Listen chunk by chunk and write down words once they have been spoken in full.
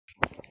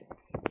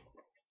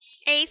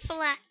A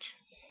flat.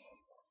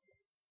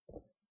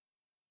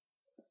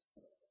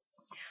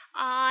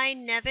 I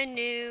never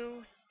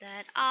knew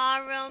that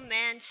our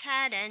romance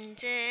had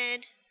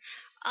ended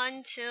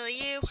until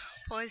you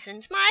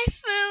poisoned my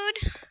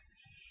food.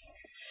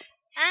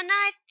 And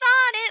I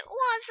thought it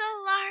was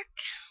a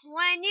lark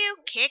when you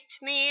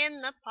kicked me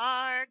in the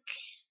park.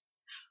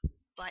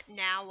 But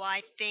now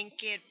I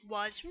think it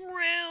was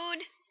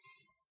rude.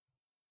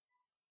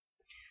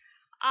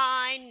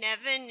 I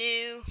never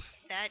knew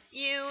that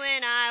you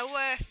and I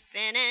were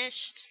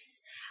finished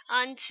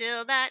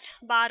until that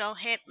bottle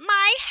hit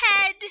my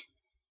head.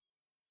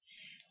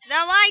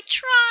 Though I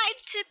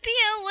tried to be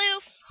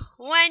aloof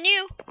when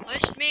you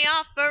pushed me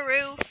off a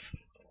roof,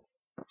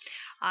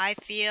 I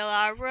feel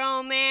our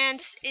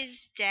romance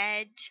is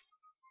dead.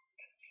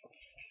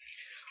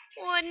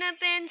 Wouldn't have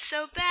been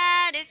so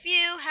bad if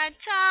you had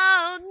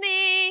told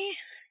me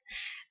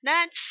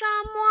that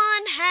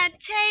someone had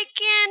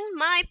taken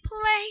my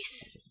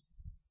place.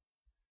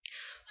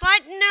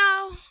 But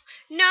no,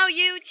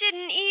 you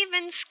didn't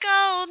even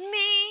scold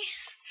me.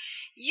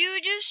 You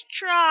just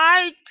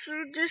tried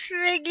to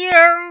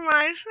disfigure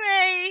my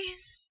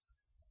face.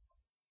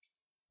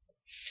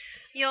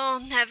 You'll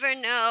never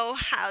know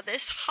how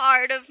this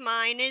heart of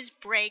mine is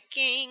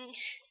breaking.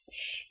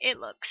 It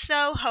looks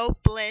so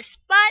hopeless,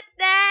 but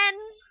then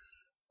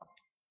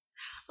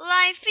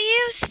life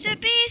used to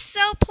be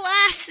so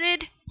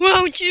placid.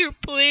 Won't you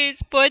please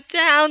put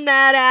down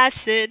that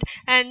acid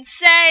and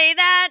say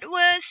that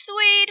we're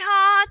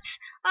sweethearts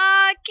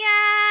again?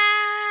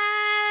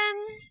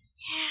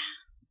 Yeah.